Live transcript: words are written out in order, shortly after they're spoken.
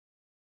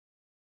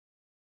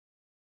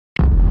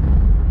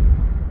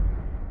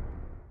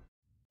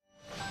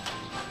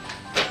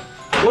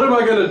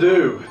am I going to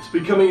do? It's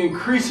becoming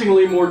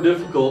increasingly more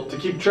difficult to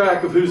keep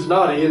track of who's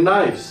naughty and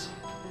nice.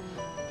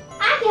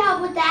 I can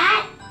help with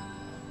that.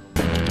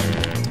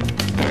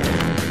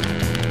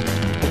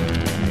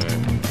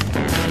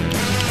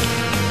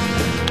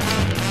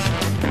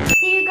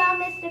 Here you go,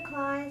 Mr.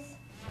 Claus.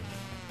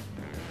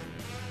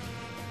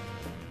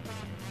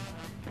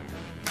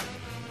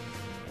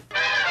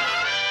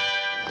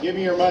 Give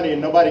me your money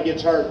and nobody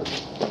gets hurt.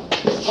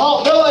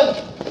 Halt,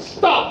 villain!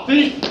 Stop,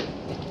 thief!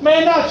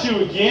 Man, not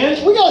you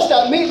again. We gotta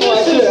stop meeting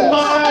like This is this.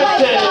 my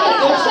day.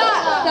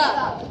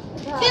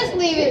 Stop. Just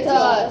leave it to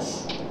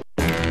us.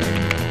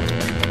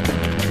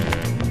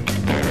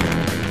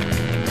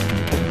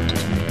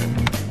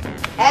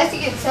 As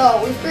you can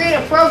tell, we've created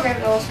a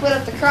program that will split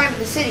up the crime in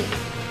the city.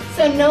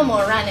 So no more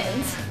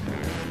run-ins.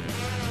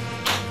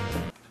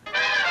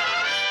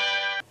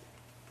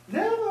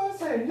 Never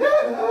say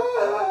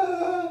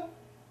never.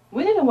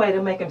 We need a way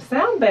to make him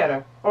sound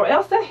better, or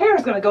else that hair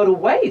is going to go to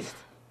waste.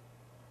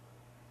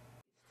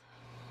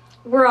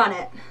 We're on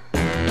it.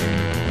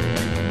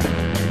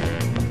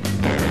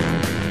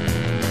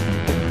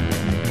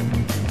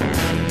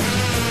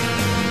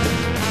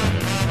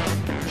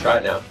 Try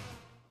it now.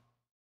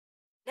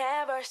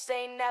 Never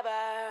say never.